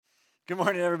Good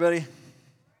morning, everybody.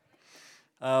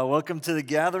 Welcome to the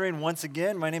gathering once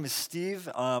again. My name is Steve.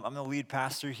 I'm the lead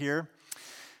pastor here.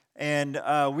 And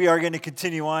we are going to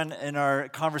continue on in our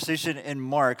conversation in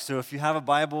Mark. So if you have a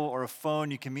Bible or a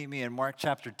phone, you can meet me in Mark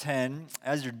chapter 10.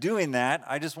 As you're doing that,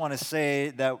 I just want to say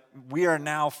that we are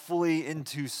now fully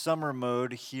into summer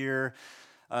mode here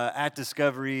at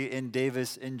Discovery in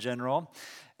Davis in general.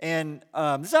 And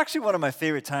this is actually one of my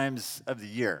favorite times of the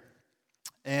year.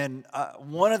 And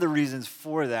one of the reasons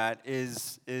for that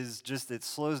is just it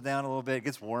slows down a little bit. It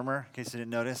gets warmer, in case you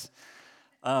didn't notice.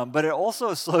 But it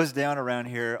also slows down around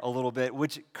here a little bit,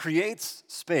 which creates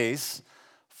space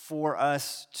for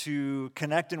us to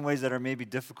connect in ways that are maybe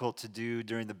difficult to do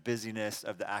during the busyness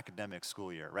of the academic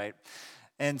school year, right?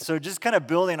 And so just kind of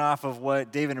building off of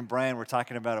what David and Brian were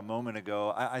talking about a moment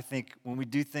ago, I think when we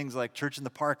do things like Church in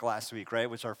the Park last week, right,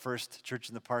 which our first Church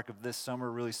in the Park of this summer,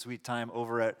 really sweet time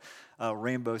over at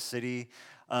Rainbow City,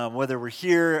 whether we're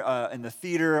here in the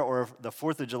theater or the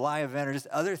 4th of July event or just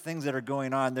other things that are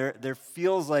going on, there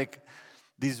feels like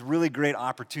these really great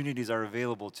opportunities are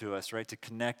available to us, right, to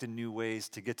connect in new ways,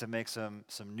 to get to make some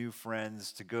new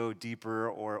friends, to go deeper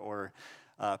or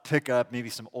pick up maybe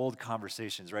some old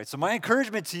conversations, right? So my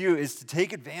encouragement to you is to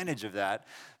take advantage of that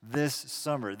this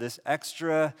summer, this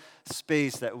extra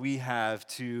space that we have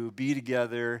to be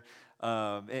together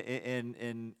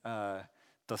in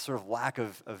the sort of lack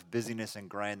of busyness and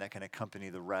grind that can accompany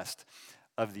the rest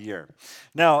of the year.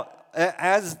 Now,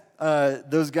 as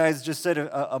those guys just said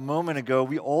a moment ago,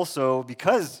 we also,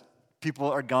 because people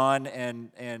are gone and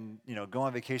go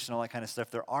on vacation, all that kind of stuff,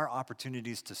 there are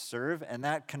opportunities to serve, and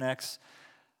that connects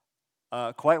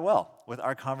quite well with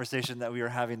our conversation that we are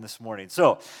having this morning.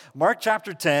 So, Mark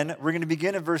chapter 10, we're going to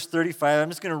begin at verse 35. I'm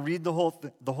just going to read the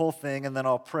whole thing, and then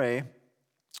I'll pray,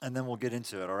 and then we'll get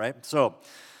into it, all right? So,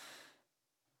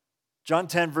 John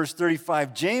 10, verse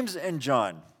 35, James and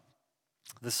John,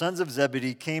 the sons of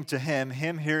Zebedee, came to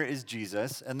him here is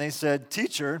Jesus, and they said,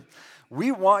 Teacher,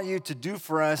 we want you to do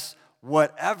for us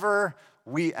whatever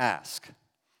we ask.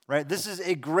 Right? This is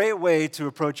a great way to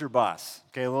approach your boss.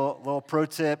 Okay, a little pro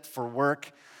tip for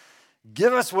work.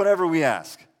 Give us whatever we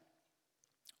ask.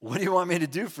 What do you want me to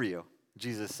do for you?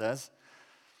 Jesus says.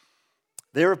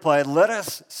 They replied, let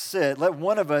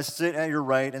one of us sit at your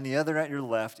right and the other at your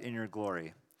left in your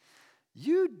glory.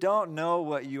 You don't know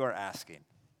what you are asking,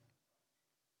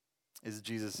 is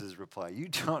Jesus' reply. You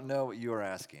don't know what you are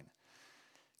asking.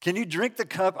 Can you drink the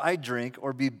cup I drink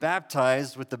or be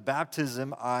baptized with the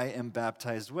baptism I am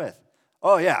baptized with?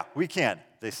 Oh, yeah, we can,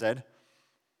 they said.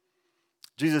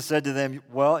 Jesus said to them,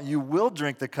 well, you will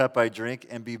drink the cup I drink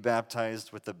and be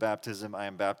baptized with the baptism I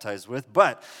am baptized with,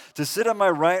 but to sit on my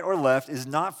right or left is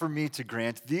not for me to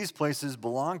grant. These places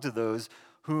belong to those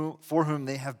for whom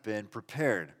they have been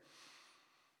prepared.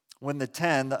 When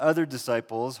the other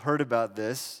disciples, heard about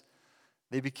this,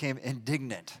 they became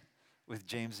indignant with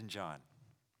James and John.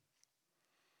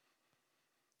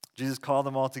 Jesus called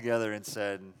them all together and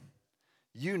said,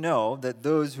 you know that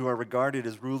those who are regarded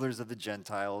as rulers of the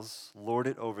Gentiles lord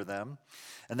it over them,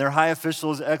 and their high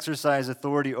officials exercise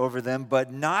authority over them,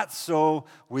 but not so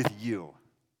with you.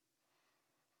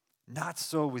 Not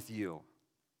so with you.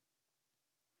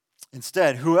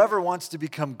 Instead, whoever wants to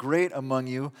become great among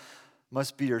you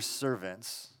must be your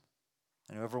servants,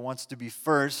 and whoever wants to be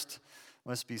first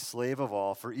must be slave of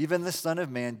all. For even the Son of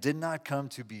Man did not come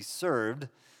to be served,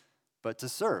 but to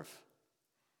serve,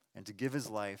 and to give his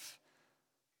life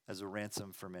as a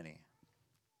ransom for many.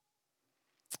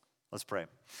 Let's pray.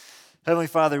 Heavenly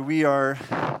Father, we are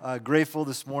grateful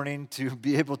this morning to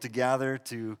be able to gather,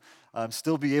 to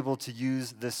still be able to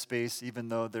use this space, even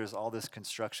though there's all this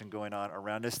construction going on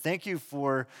around us. Thank you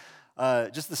for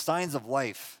just the signs of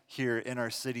life here in our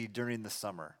city during the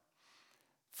summer,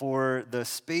 for the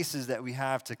spaces that we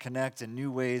have to connect in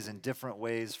new ways and different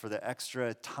ways, for the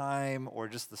extra time or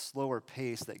just the slower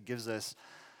pace that gives us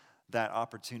that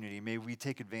opportunity. May we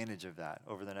take advantage of that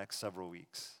over the next several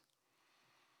weeks.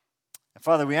 And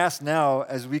Father, we ask now,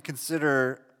 as we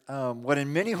consider what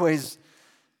in many ways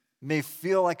may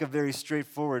feel like a very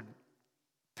straightforward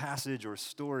passage or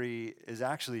story, is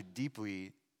actually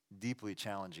deeply, deeply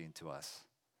challenging to us.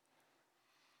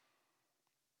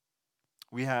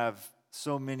 We have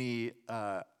so many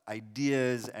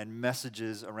ideas and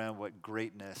messages around what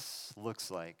greatness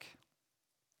looks like.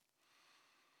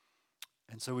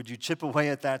 And so would you chip away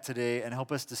at that today and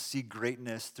help us to see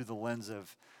greatness through the lens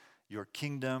of your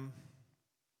kingdom,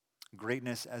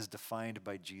 greatness as defined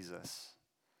by Jesus.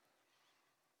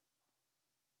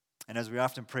 And as we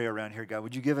often pray around here, God,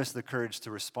 would you give us the courage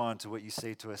to respond to what you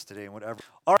say to us today and whatever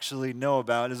I actually know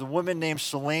about is a woman named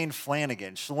Shalane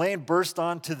Flanagan. Shalane burst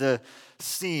onto the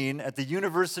scene at the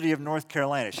University of North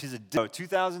Carolina. She's a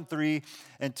 2003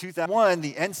 and 2001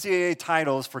 the NCAA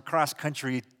titles for cross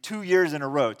country 2 years in a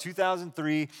row,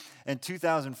 2003 and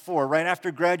 2004. Right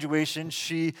after graduation,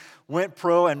 she went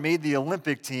pro and made the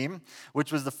Olympic team,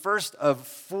 which was the first of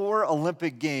 4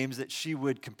 Olympic games that she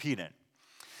would compete in.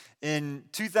 In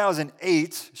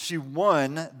 2008, she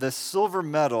won the silver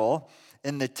medal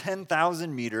in the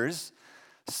 10,000 meters,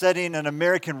 setting an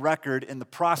American record in the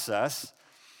process.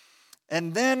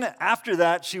 And then after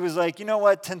that, she was like, you know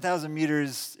what, 10,000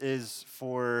 meters is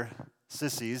for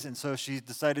sissies, and so she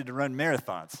decided to run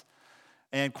marathons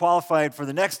and qualified for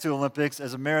the next 2 Olympics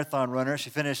as a marathon runner.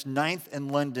 She finished 9th in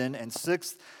London and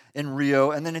 6th in Rio.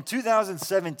 And then in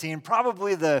 2017,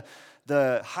 probably the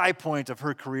high point of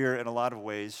her career in a lot of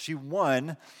ways, she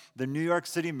won the New York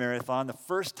City Marathon, the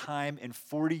first time in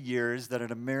 40 years that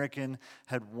an American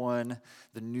had won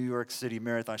the New York City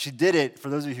Marathon. She did it, for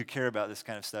those of you who care about this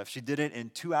kind of stuff, she did it in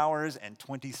 2 hours and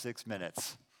 26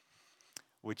 minutes,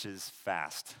 which is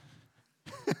fast.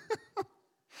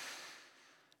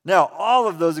 Now, all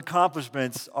of those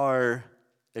accomplishments are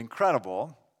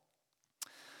incredible,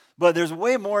 but there's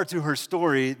way more to her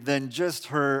story than just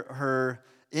her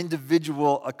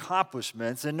individual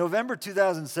accomplishments. In November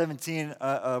 2017,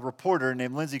 a reporter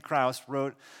named Lindsay Krause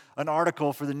wrote an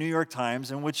article for the New York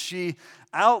Times in which she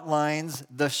outlines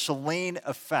the Shalane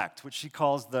effect, which she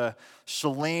calls the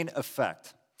Shalane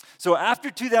effect. So after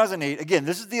 2008, again,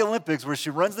 this is the Olympics where she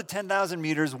runs the 10,000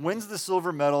 meters, wins the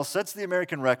silver medal, sets the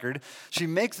American record. She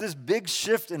makes this big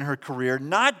shift in her career,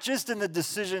 not just in the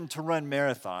decision to run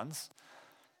marathons,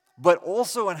 but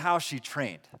also in how she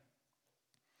trained.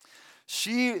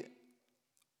 She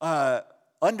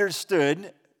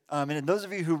understood, and those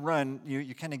of you who run,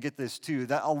 you kind of get this too,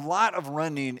 that a lot of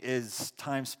running is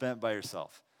time spent by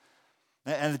yourself.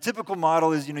 And the typical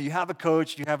model is, you have a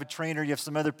coach, you have a trainer, you have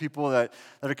some other people that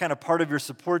are kind of part of your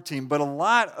support team, but a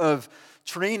lot of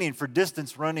training for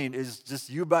distance running is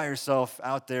just you by yourself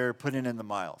out there putting in the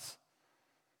miles.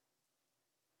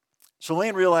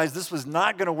 Shalane realized this was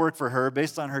not going to work for her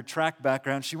based on her track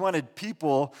background. She wanted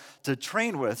people to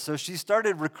train with, so she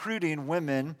started recruiting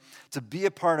women to be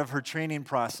a part of her training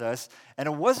process. And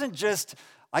it wasn't just,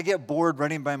 I get bored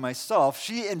running by myself.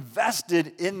 She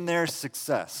invested in their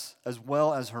success as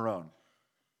well as her own.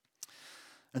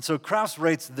 And so Krause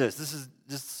writes this. This is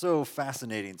just so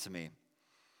fascinating to me.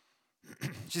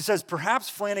 She says, perhaps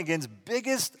Flanagan's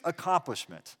biggest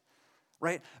accomplishment,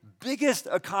 right? Biggest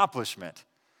accomplishment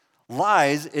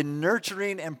lies in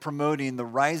nurturing and promoting the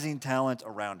rising talent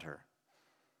around her.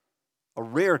 A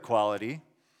rare quality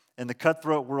in the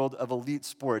cutthroat world of elite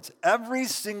sports. Every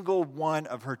single one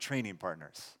of her training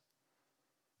partners,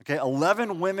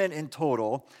 11 women in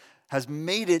total, has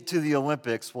made it to the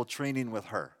Olympics while training with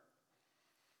her.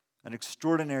 An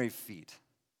extraordinary feat.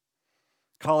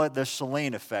 Call it the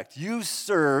Shalane effect. You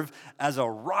serve as a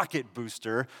rocket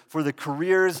booster for the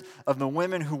careers of the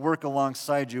women who work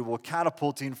alongside you while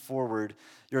catapulting forward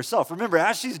yourself. Remember,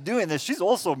 as she's doing this, she's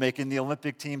also making the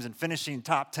Olympic teams and finishing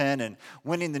top 10 and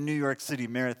winning the New York City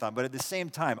Marathon. But at the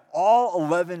same time, all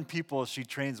 11 people she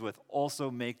trains with also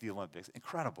make the Olympics.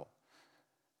 Incredible.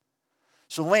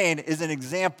 Shalane is an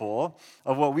example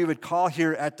of what we would call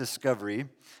here at Discovery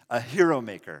a hero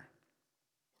maker.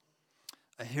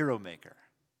 A hero maker.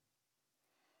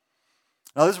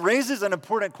 Now, this raises an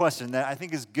important question that I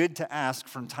think is good to ask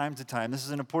from time to time. This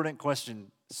is an important question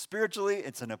spiritually.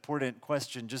 It's an important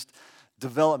question just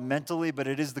developmentally, but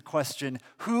it is the question,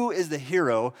 who is the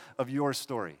hero of your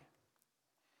story?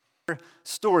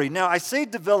 Now, I say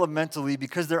developmentally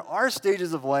because there are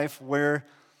stages of life where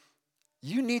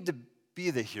you need to be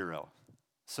the hero,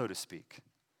 so to speak.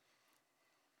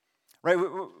 Right?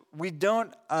 We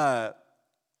don't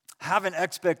have an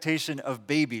expectation of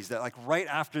babies that like right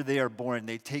after they are born,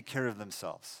 they take care of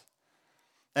themselves.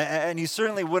 And you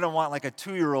certainly wouldn't want like a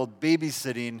 2-year-old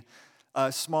babysitting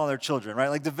smaller children, right?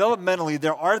 Like developmentally,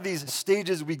 there are these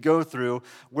stages we go through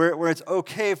where it's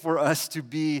okay for us to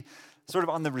be sort of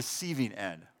on the receiving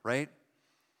end, right?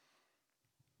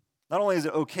 Not only is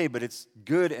it okay, but it's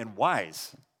good and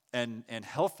wise and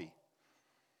healthy.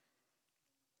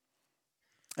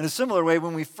 In a similar way,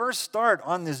 when we first start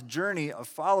on this journey of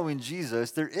following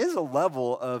Jesus, there is a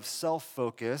level of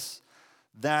self-focus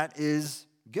that is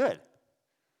good,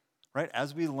 right?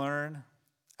 As we learn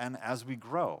and as we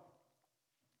grow.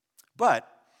 But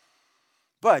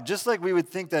just like we would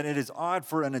think that it is odd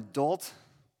for an adult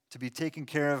to be taken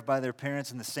care of by their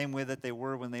parents in the same way that they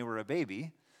were when they were a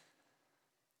baby,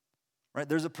 right?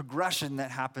 There's a progression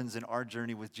that happens in our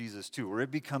journey with Jesus too, where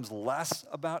it becomes less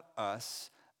about us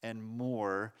and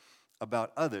more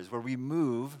about others, where we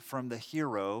move from the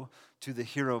hero to the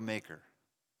hero maker.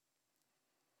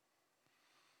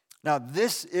 Now,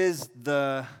 this is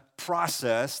the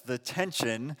process, the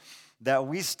tension that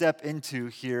we step into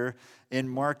here in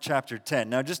Mark chapter 10.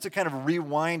 Now, just to kind of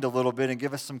rewind a little bit and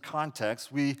give us some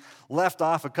context, we left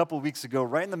off a couple weeks ago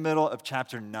right in the middle of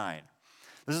chapter 9.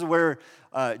 This is where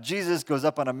Jesus goes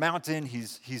up on a mountain.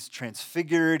 He's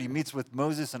transfigured. He meets with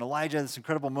Moses and Elijah, this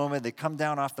incredible moment. They come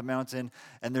down off the mountain,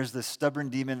 and there's this stubborn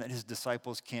demon that his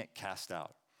disciples can't cast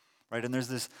out. Right? And there's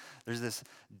this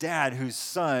dad whose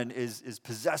son is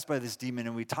possessed by this demon,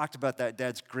 and we talked about that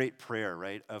dad's great prayer,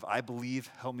 right? Of, I believe,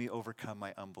 help me overcome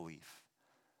my unbelief.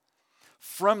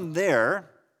 From there,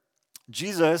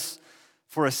 Jesus,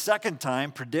 for a second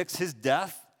time, predicts his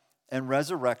death and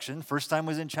resurrection. First time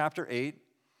was in chapter 8.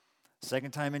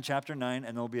 Second time in chapter 9,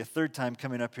 and there'll be a third time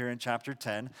coming up here in chapter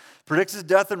 10. Predicts his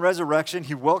death and resurrection.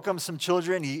 He welcomes some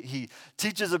children. He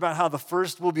teaches about how the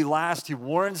first will be last. He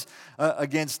warns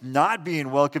against not being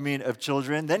welcoming of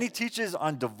children. Then he teaches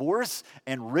on divorce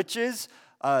and riches.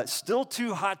 Still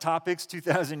two hot topics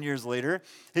 2,000 years later.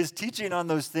 His teaching on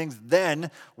those things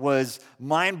then was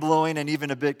mind-blowing and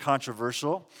even a bit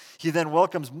controversial. He then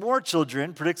welcomes more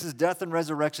children, predicts his death and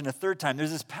resurrection a third time.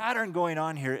 There's this pattern going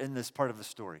on here in this part of the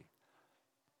story.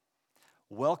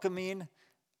 Welcoming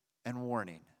and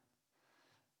warning.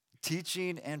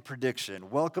 Teaching and prediction.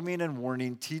 Welcoming and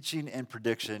warning, teaching and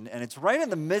prediction. And it's right in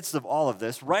the midst of all of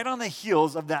this, right on the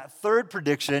heels of that third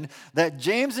prediction, that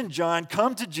James and John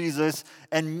come to Jesus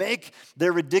and make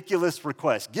their ridiculous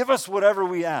request. Give us whatever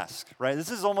we ask, right?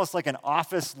 This is almost like an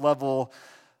office level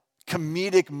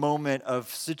comedic moment of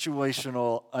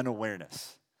situational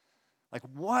unawareness. Like,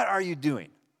 what are you doing?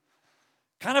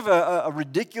 Kind of a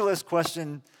ridiculous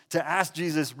question to ask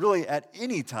Jesus really at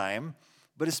any time,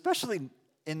 but especially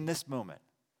in this moment.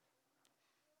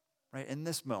 Right? In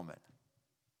this moment.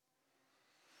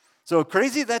 So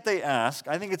crazy that they ask.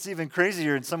 I think it's even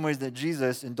crazier in some ways that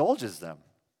Jesus indulges them.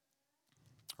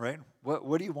 Right?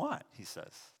 What do you want? He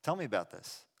says. Tell me about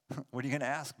this. What are you going to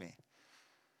ask me?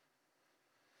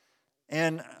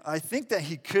 And I think that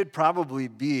he could probably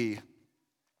be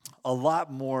a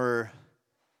lot more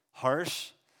harsh.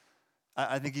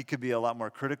 I think he could be a lot more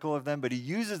critical of them, but he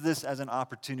uses this as an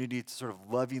opportunity to sort of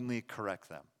lovingly correct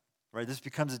them, right? This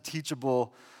becomes a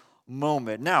teachable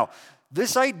moment. Now,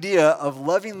 this idea of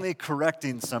lovingly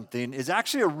correcting something is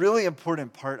actually a really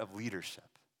important part of leadership.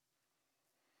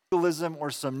 Or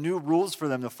some new rules for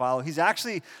them to follow. He's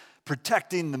actually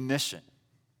protecting the mission.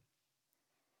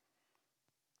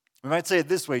 We might say it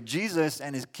this way: Jesus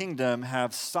and his kingdom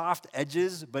have soft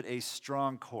edges, but a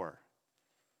strong core.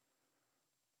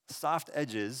 Soft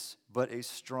edges, but a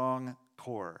strong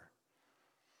core.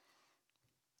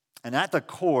 And at the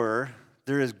core,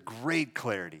 there is great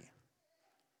clarity.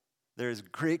 There is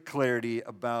great clarity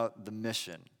about the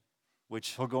mission,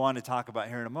 which he'll go on to talk about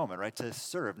here in a moment, right? To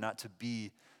serve, not to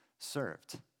be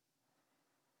served.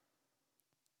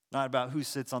 Not about who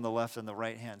sits on the left and the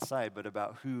right-hand side, but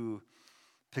about who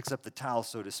picks up the towel,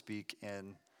 so to speak,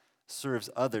 and serves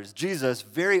others. Jesus,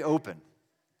 very open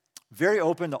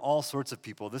to all sorts of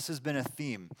people. This has been a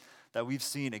theme that we've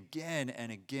seen again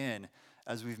and again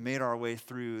as we've made our way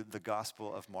through the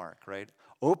Gospel of Mark, right?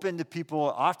 Open to people,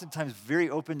 oftentimes very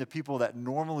open to people that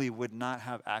normally would not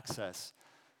have access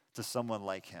to someone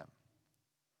like him,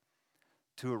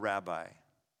 to a rabbi,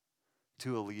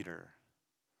 to a leader,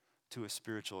 to a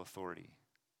spiritual authority.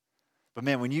 But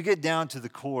man, when you get down to the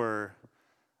core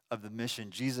of the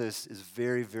mission, Jesus is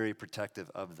very, very protective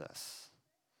of this.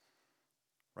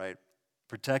 Right?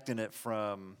 Protecting it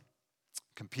from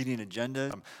competing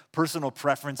agendas, personal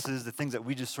preferences, the things that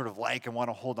we just sort of like and want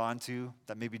to hold on to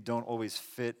that maybe don't always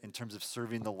fit in terms of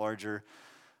serving the larger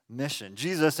mission.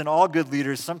 Jesus and all good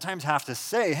leaders sometimes have to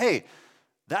say, hey,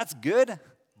 that's good,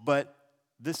 but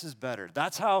this is better.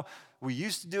 That's how we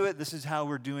used to do it. This is how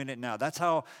we're doing it now. That's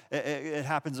how it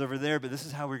happens over there, but this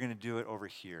is how we're going to do it over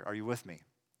here. Are you with me?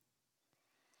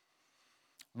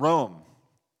 Rome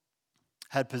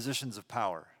had positions of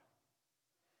power.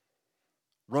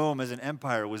 Rome as an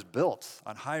empire was built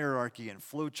on hierarchy and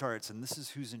flow charts, and this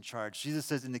is who's in charge. Jesus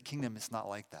says in the kingdom, it's not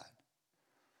like that.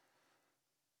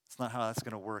 It's not how that's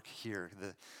going to work here.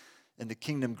 In the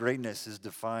kingdom, greatness is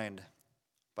defined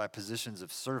by positions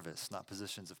of service, not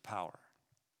positions of power.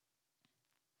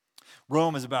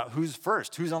 Rome is about who's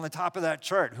first, who's on the top of that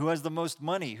chart, who has the most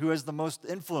money, who has the most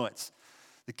influence.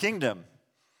 The kingdom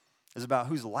is about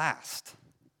who's last.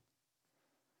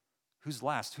 Who's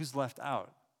last? Who's left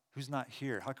out? Who's not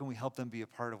here? How can we help them be a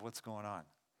part of what's going on?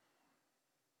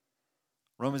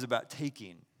 Rome is about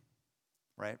taking,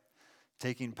 right?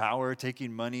 Taking power,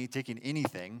 taking money, taking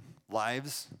anything,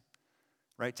 lives,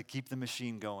 right, to keep the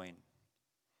machine going.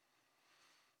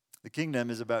 The kingdom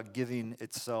is about giving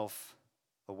itself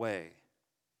away.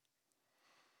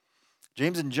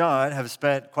 James and John have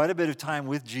spent quite a bit of time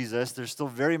with Jesus. They're still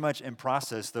very much in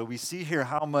process, though. We see here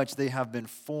how much they have been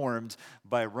formed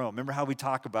by Rome. Remember how we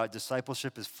talk about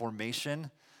discipleship as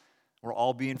formation? We're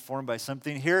all being formed by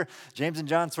something. Here, James and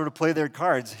John sort of play their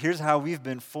cards. Here's how we've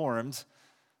been formed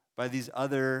by these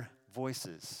other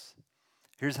voices.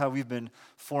 Here's how we've been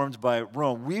formed by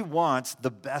Rome. We want the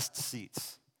best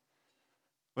seats.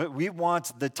 We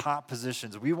want the top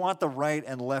positions. We want the right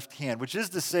and left hand, which is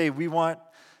to say we want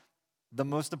the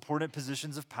most important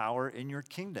positions of power in your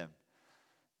kingdom.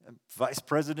 Vice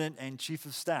president and chief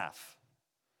of staff.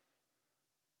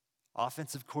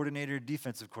 Offensive coordinator,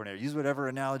 defensive coordinator. Use whatever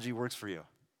analogy works for you.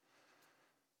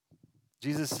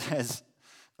 Jesus says,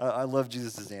 I love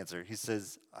Jesus' answer. He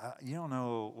says, you don't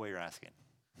know what you're asking.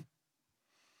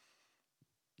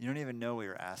 You don't even know what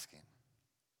you're asking.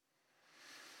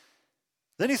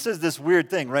 Then he says this weird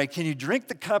thing, right? Can you drink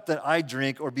the cup that I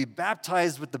drink or be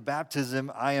baptized with the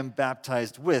baptism I am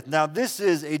baptized with? Now, this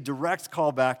is a direct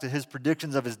callback to his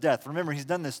predictions of his death. Remember, he's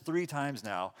done this 3 times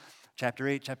now, chapter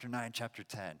 8, chapter 9, chapter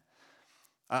 10.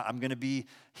 I'm going to be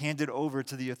handed over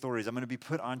to the authorities. I'm going to be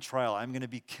put on trial. I'm going to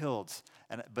be killed.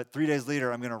 But 3 days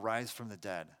later, I'm going to rise from the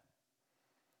dead.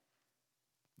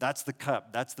 That's the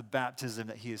cup. That's the baptism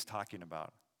that he is talking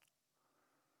about.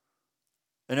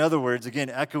 In other words, again,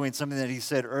 echoing something that he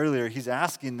said earlier, he's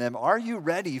asking them, are you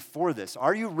ready for this?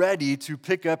 Are you ready to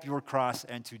pick up your cross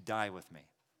and to die with me?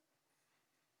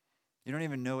 You don't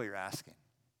even know what you're asking.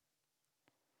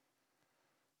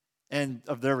 And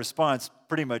of their response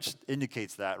pretty much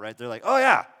indicates that, right? They're like, oh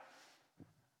yeah,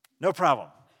 no problem.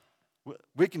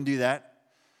 We can do that.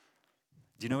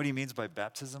 Do you know what he means by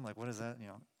baptism? Like, what is that?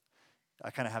 I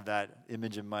kind of have that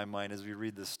image in my mind as we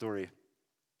read this story.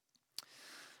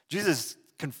 Jesus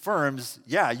confirms,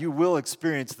 yeah, you will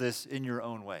experience this in your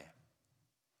own way.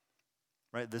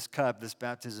 Right? This cup, this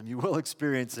baptism, you will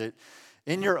experience it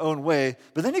in your own way.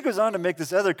 But then he goes on to make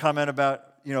this other comment about,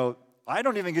 I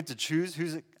don't even get to choose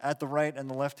who's at the right and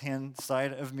the left-hand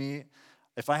side of me.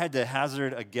 If I had to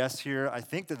hazard a guess here, I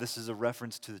think that this is a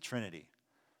reference to the Trinity.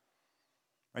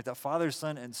 Right? That Father,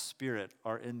 Son, and Spirit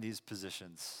are in these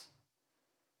positions.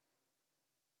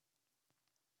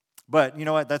 But you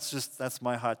know what? That's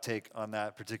my hot take on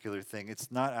that particular thing. It's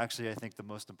not actually, I think, the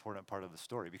most important part of the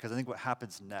story, because I think what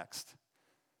happens next,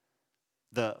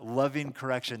 the loving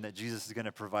correction that Jesus is going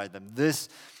to provide them, this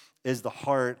is the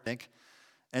heart, I think.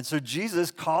 And so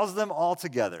Jesus calls them all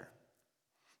together,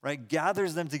 right?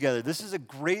 Gathers them together. This is a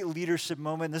great leadership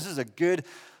moment. This is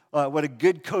what a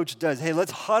good coach does. Hey,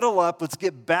 let's huddle up. Let's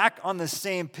get back on the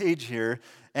same page here.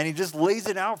 And he just lays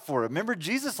it out for them. Remember,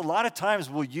 Jesus a lot of times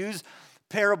will use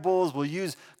parables, we'll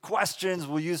use questions,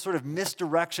 we'll use sort of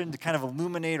misdirection to kind of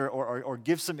illuminate or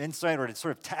give some insight, or to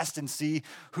sort of test and see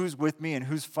who's with me and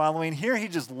who's following. Here he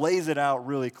just lays it out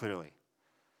really clearly.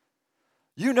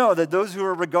 You know that those who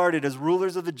are regarded as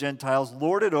rulers of the Gentiles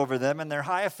lord it over them, and their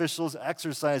high officials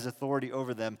exercise authority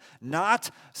over them.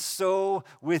 Not so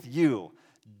with you.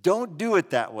 Don't do it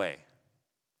that way.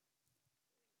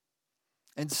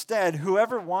 Instead,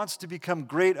 whoever wants to become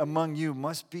great among you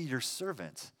must be your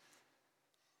servant.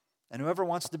 And whoever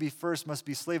wants to be first must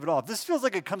be slave at all. If this feels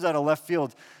like it comes out of left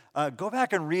field, go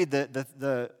back and read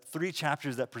the 3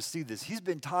 chapters that precede this. He's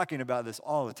been talking about this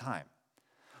all the time.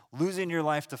 Losing your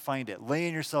life to find it,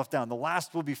 laying yourself down. The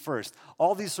last will be first.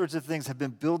 All these sorts of things have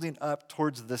been building up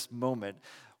towards this moment.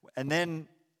 And then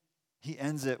he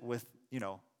ends it with,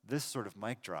 this sort of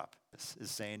mic drop. This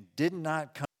is saying, did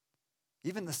not come,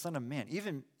 even the Son of Man,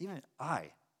 even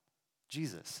I,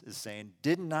 Jesus, is saying,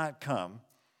 did not come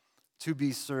to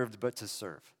be served, but to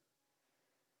serve,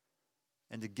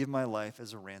 and to give my life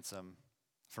as a ransom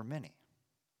for many.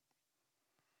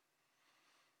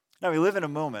 Now, we live in a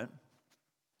moment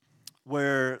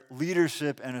where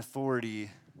leadership and authority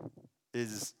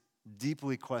is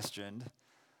deeply questioned,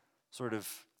 sort of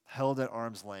held at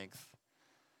arm's length,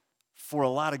 for a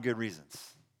lot of good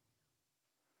reasons,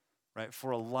 right?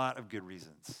 For a lot of good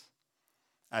reasons.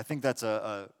 I think that's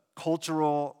a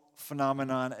cultural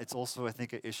phenomenon. It's also, I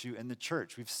think, an issue in the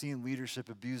church. We've seen leadership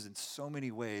abused in so many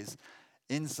ways,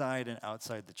 inside and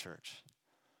outside the church.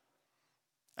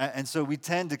 And so we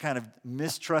tend to kind of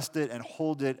mistrust it and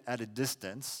hold it at a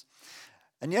distance.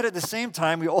 And yet at the same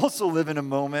time, we also live in a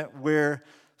moment where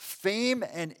fame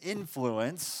and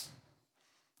influence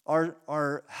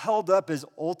are held up as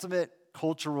ultimate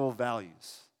cultural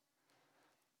values.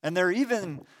 And there are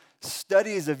even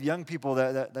studies of young people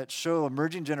that show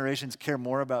emerging generations care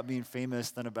more about being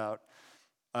famous than about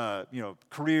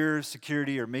career,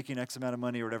 security, or making X amount of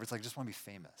money or whatever. It's like, just want to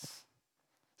be famous.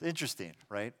 It's interesting,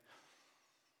 right?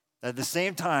 At the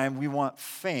same time, we want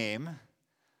fame,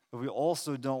 but we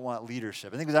also don't want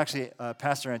leadership. I think it was actually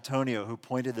Pastor Antonio who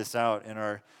pointed this out in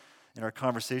our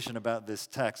conversation about this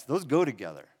text. Those go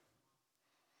together.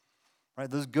 Right?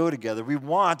 Those go together. We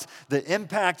want the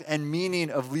impact and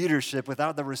meaning of leadership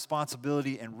without the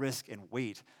responsibility and risk and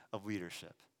weight of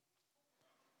leadership.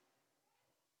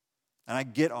 And I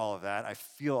get all of that. I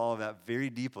feel all of that very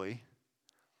deeply.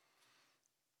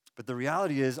 But the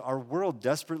reality is, our world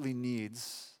desperately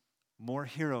needs more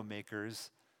hero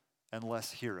makers and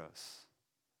less heroes.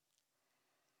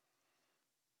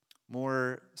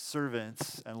 More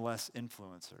servants and less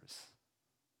influencers.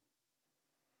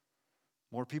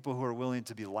 More people who are willing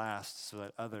to be last so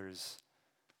that others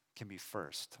can be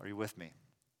first. Are you with me?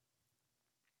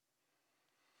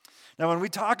 Now, when we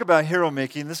talk about hero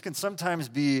making, this can sometimes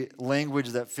be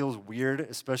language that feels weird,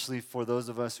 especially for those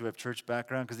of us who have church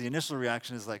background, because the initial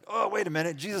reaction is like, oh, wait a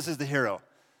minute, Jesus is the hero.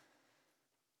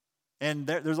 And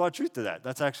there's a lot of truth to that.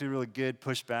 That's actually a really good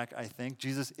pushback, I think.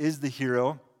 Jesus is the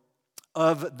hero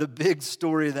of the big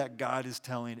story that God is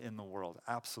telling in the world.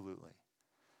 Absolutely.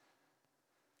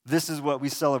 This is what we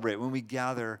celebrate when we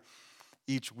gather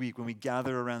each week, when we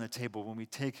gather around the table, when we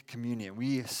take communion.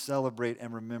 We celebrate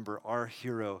and remember our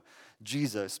hero,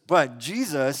 Jesus. But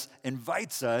Jesus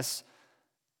invites us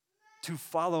to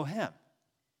follow him,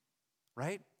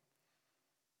 right?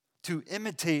 To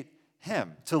imitate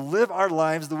him, to live our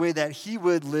lives the way that he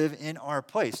would live in our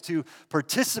place, to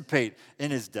participate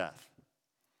in his death,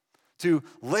 to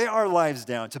lay our lives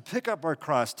down, to pick up our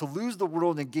cross, to lose the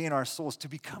world and gain our souls, to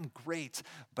become great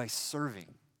by serving.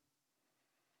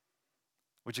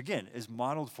 Which again is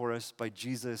modeled for us by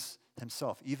Jesus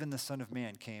himself. Even the Son of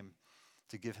Man came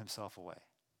to give himself away.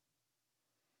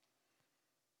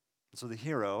 And so the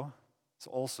hero is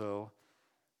also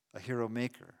a hero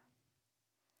maker.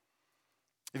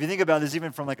 If you think about this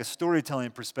even from like a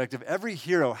storytelling perspective, every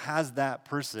hero has that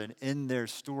person in their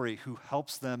story who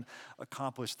helps them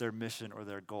accomplish their mission or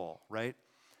their goal, right?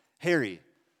 Harry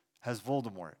has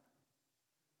Voldemort.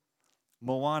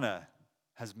 Moana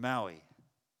has Maui.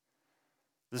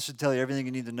 This should tell you everything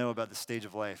you need to know about the stage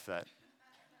of life that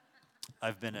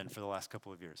I've been in for the last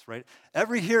couple of years, right?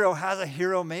 Every hero has a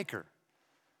hero maker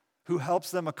who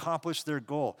helps them accomplish their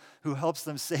goal, who helps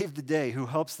them save the day, who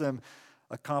helps them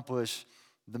accomplish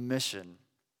the mission.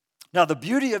 Now, the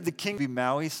beauty of the king be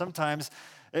Maui, sometimes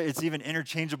it's even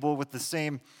interchangeable with the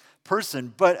same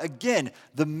person, but again,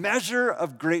 the measure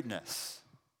of greatness,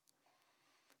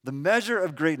 the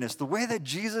way that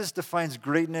Jesus defines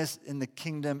greatness in the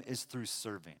kingdom is through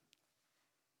serving.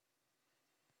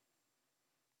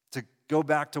 To go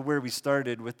back to where we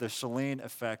started with the Shalane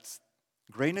effect,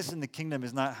 greatness in the kingdom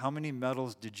is not how many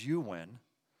medals did you win,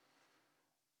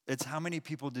 it's how many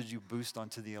people did you boost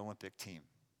onto the Olympic team.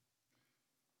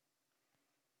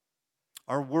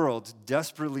 Our world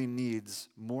desperately needs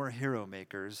more hero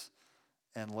makers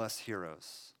and less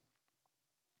heroes.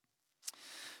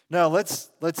 Now, let's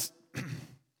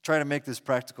try to make this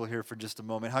practical here for just a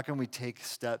moment. How can we take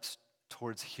steps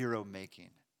towards hero making?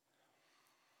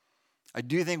 I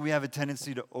do think we have a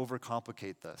tendency to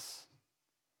overcomplicate this.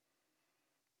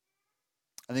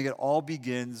 I think it all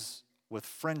begins with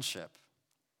friendship.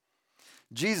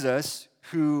 Jesus,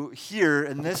 who here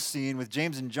in this scene with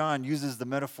James and John uses the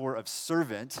metaphor of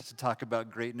servant to talk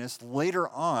about greatness, later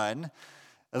on,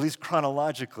 at least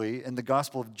chronologically, in the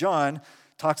Gospel of John,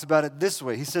 talks about it this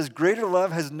way. He says, greater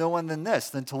love has no one than this,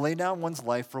 than to lay down one's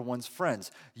life for one's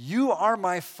friends. You are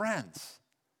my friends.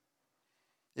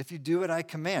 If you do what I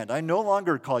command. I no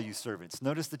longer call you servants.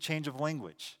 Notice the change of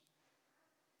language.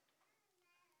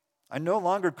 I no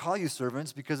longer call you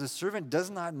servants because a servant does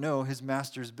not know his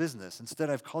master's business. Instead,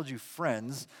 I've called you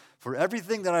friends, for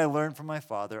everything that I learned from my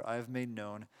Father, I have made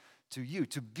known to you.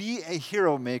 To be a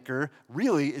hero maker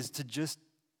really is to just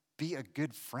be a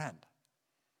good friend.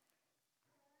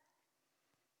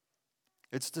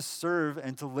 It's to serve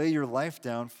and to lay your life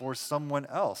down for someone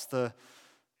else, to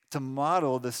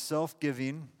model the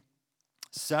self-giving,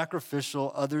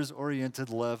 sacrificial, others-oriented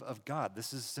love of God.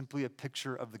 This is simply a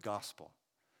picture of the gospel,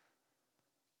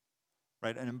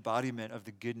 right? An embodiment of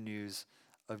the good news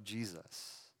of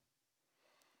Jesus.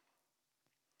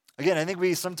 Again, I think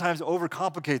we sometimes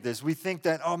overcomplicate this. We think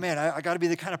that, oh man, I got to be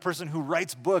the kind of person who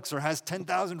writes books or has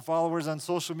 10,000 followers on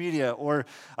social media, or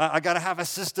I got to have a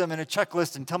system and a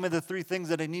checklist and tell me the 3 things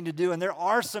that I need to do. And there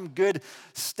are some good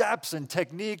steps and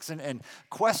techniques and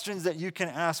questions that you can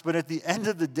ask, but at the end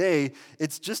of the day,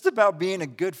 it's just about being a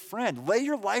good friend. Lay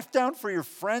your life down for your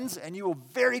friends, and you will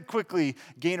very quickly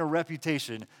gain a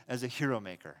reputation as a hero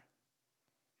maker.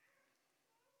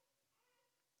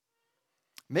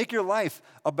 Make your life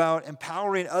about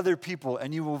empowering other people,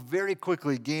 and you will very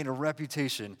quickly gain a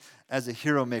reputation as a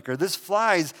hero maker. This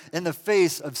flies in the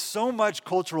face of so much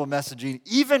cultural messaging,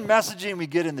 even messaging we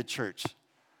get in the church,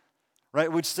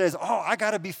 right? Which says, oh, I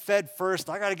got to be fed first.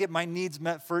 I got to get my needs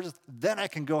met first. Then I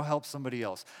can go help somebody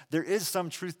else. There is some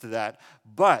truth to that.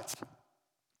 But,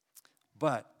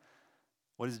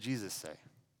 what does Jesus say?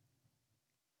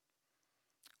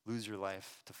 Lose your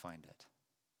life to find it.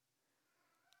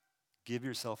 Give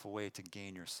yourself away to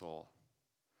gain your soul.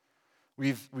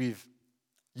 We've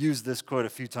used this quote a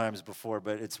few times before,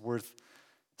 but it's worth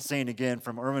saying again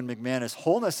from Erwin McManus.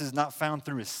 Wholeness is not found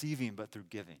through receiving, but through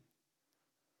giving.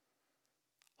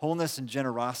 Wholeness and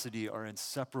generosity are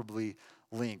inseparably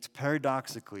linked.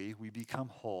 Paradoxically, we become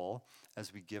whole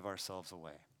as we give ourselves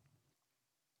away.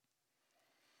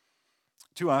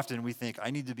 Too often we think,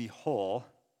 I need to be whole,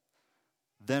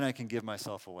 then I can give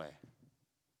myself away.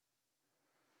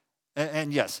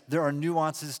 And yes, there are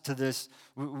nuances to this.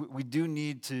 We do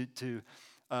need to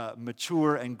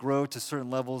mature and grow to certain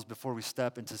levels before we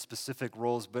step into specific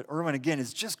roles. But Erwin, again,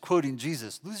 is just quoting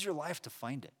Jesus. Lose your life to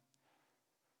find it.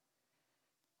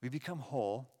 We become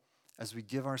whole as we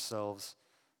give ourselves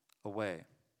away.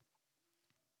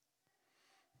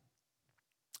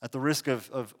 At the risk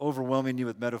of overwhelming you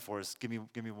with metaphors, give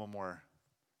me one more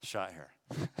shot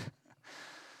here.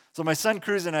 So my son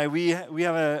Cruz and I, we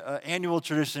have an annual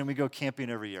tradition. We go camping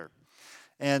every year.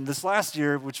 And this last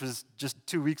year, which was just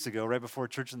 2 weeks ago, right before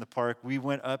Church in the Park, we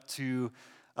went up to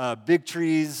Big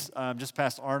Trees just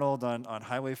past Arnold on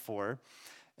Highway 4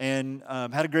 and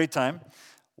had a great time.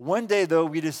 One day, though,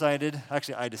 I decided,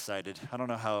 I don't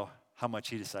know how much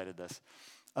he decided this,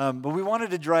 but we wanted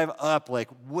to drive up, like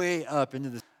way up into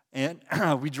the, and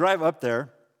we drive up there.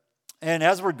 And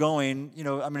as we're going,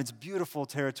 it's beautiful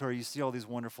territory. You see all these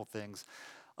wonderful things.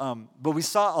 But we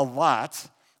saw a lot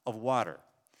of water.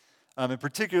 And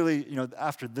particularly,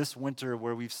 after this winter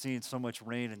where we've seen so much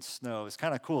rain and snow, it's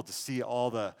kind of cool to see all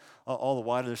the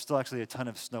water. There's still actually a ton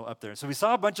of snow up there. So we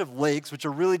saw a bunch of lakes, which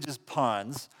are really just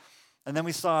ponds. And then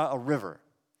we saw a river,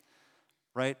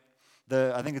 right?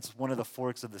 I think it's one of the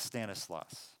forks of the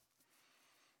Stanislaus.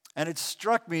 And it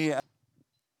struck me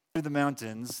through the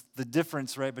mountains, the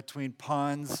difference, right, between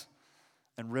ponds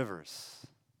and rivers.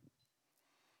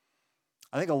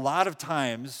 I think a lot of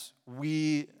times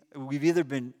we've either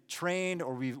been trained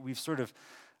or we've sort of,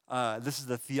 this is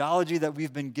the theology that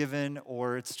we've been given,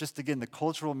 or it's just, again, the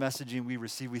cultural messaging we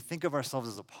receive. We think of ourselves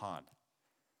as a pond,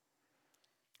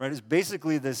 right? It's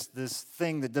basically this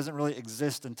thing that doesn't really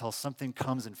exist until something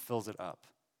comes and fills it up.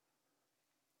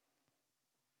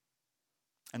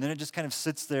 And then it just kind of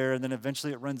sits there, and then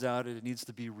eventually it runs out, and it needs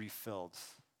to be refilled.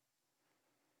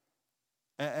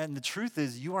 And the truth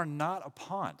is, you are not a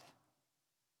pond.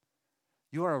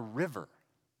 You are a river.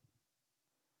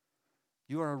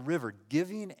 You are a river,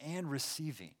 giving and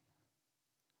receiving.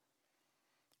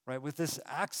 Right? With this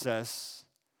access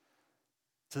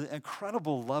to the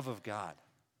incredible love of God.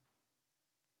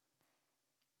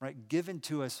 Right? Given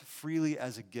to us freely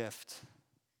as a gift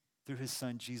through his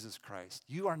son, Jesus Christ.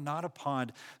 You are not a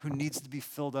pond who needs to be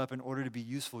filled up in order to be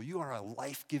useful. You are a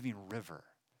life-giving river.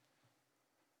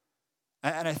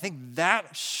 And I think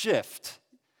that shift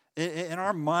in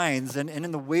our minds and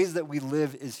in the ways that we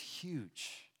live is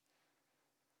huge.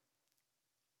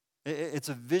 It's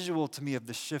a visual to me of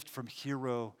the shift from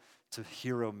hero to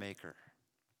hero maker.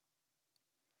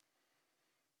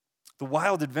 The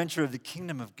wild adventure of the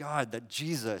kingdom of God that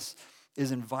Jesus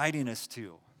is inviting us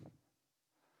to,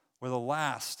 where the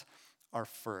last are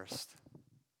first,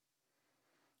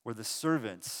 where the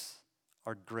servants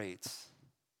are great,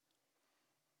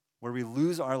 where we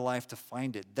lose our life to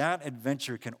find it. That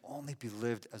adventure can only be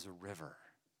lived as a river.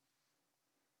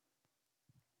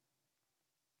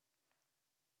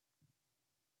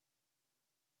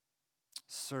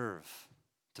 Serve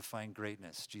to find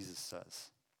greatness, Jesus says.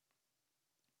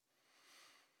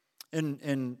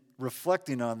 In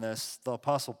reflecting on this, the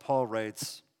Apostle Paul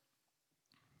writes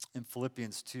in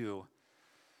Philippians 2,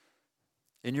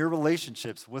 in your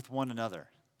relationships with one another,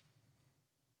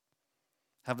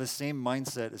 have the same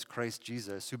mindset as Christ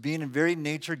Jesus, who being in very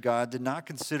nature God, did not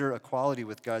consider equality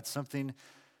with God something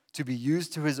to be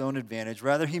used to his own advantage.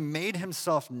 Rather, he made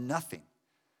himself nothing.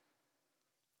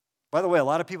 By the way, a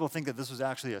lot of people think that this was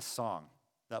actually a song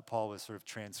that Paul was sort of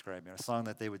transcribing, a song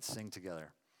that they would sing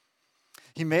together.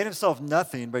 He made himself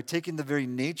nothing by taking the very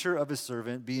nature of a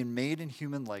servant, being made in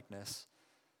human likeness,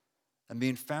 and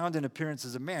being found in appearance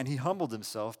as a man. He humbled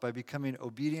himself by becoming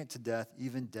obedient to death,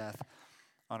 even death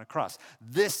on a cross.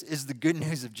 This is the good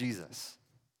news of Jesus.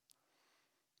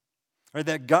 Right,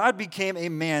 that God became a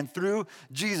man through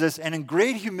Jesus and in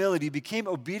great humility became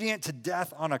obedient to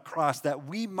death on a cross that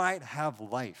we might have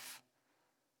life.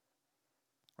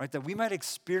 Right, that we might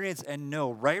experience and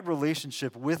know right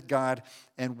relationship with God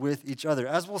and with each other.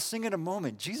 As we'll sing in a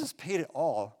moment, Jesus paid it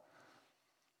all.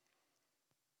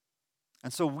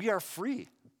 And so we are free.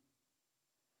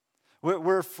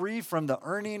 We're free from the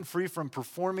earning, free from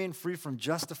performing, free from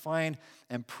justifying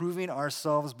and proving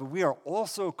ourselves, but we are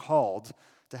also called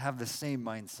to have the same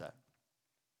mindset.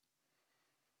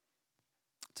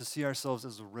 To see ourselves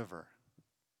as a river.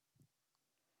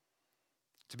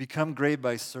 To become great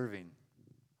by serving.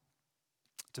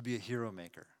 To be a hero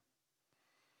maker.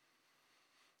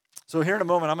 So here in a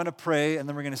moment, I'm going to pray, and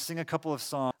then we're going to sing a couple of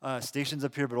songs. Stations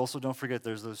up here, but also don't forget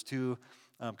there's those two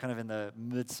kind of in the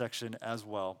midsection as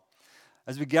well.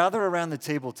 As we gather around the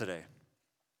table today,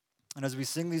 and as we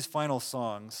sing these final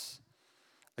songs,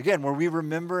 again, where we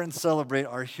remember and celebrate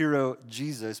our hero,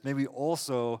 Jesus, may we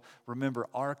also remember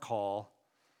our call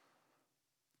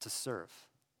to serve.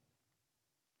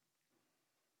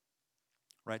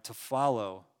 Right? To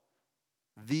follow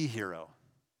the hero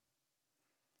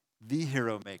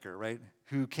maker, right?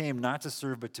 Who came not to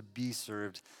serve, but to be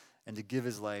served and to give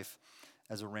his life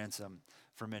as a ransom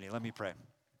for many. Let me pray.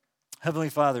 Heavenly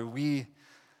Father, we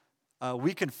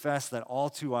confess that all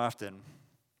too often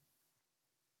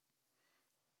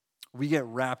we get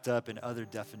wrapped up in other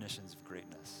definitions of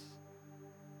greatness.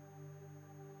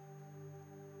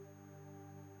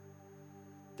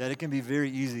 That it can be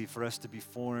very easy for us to be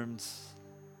formed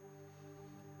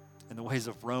in the ways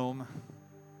of Rome,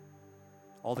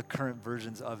 all the current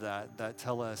versions of that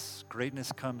tell us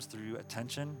greatness comes through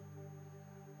attention,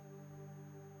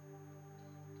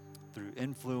 through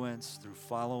influence, through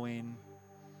following,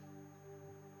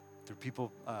 through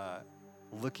people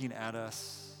looking at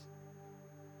us.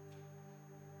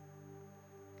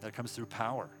 That comes through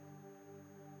power.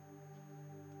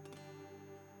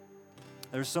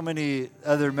 There's so many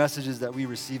other messages that we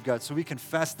receive, God, so we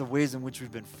confess the ways in which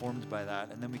we've been formed by that,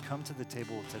 and then we come to the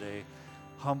table today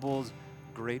humbled,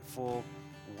 grateful,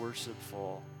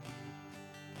 worshipful,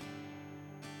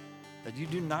 that you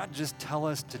do not just tell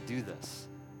us to do this,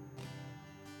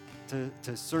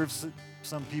 to serve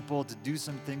some people, to do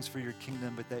some things for your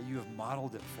kingdom, but that you have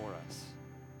modeled it for us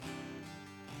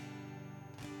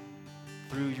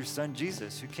through your son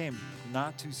Jesus, who came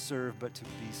not to serve, but to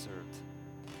be served.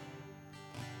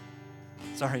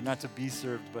 Sorry, not to be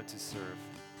served, but to serve.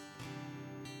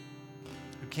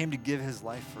 Who came to give his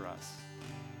life for us.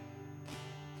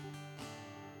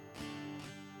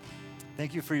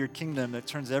 Thank you for your kingdom that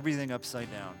turns everything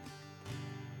upside down.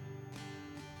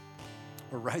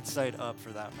 Or right side up, for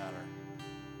that matter.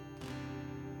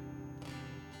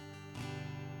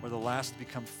 Where the last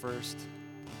become first.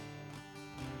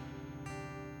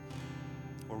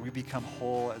 Where we become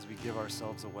whole as we give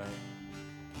ourselves away.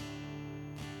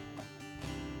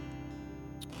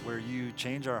 Where you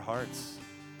change our hearts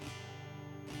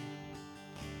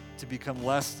to become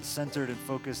less centered and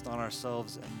focused on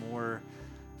ourselves and more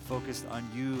focused on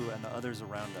you and the others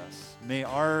around us. May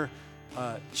our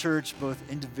church, both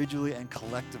individually and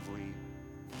collectively,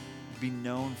 be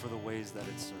known for the ways that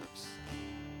it serves.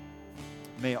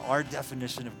 May our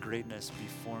definition of greatness be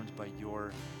formed by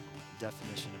your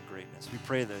definition of greatness. We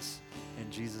pray this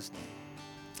in Jesus' name.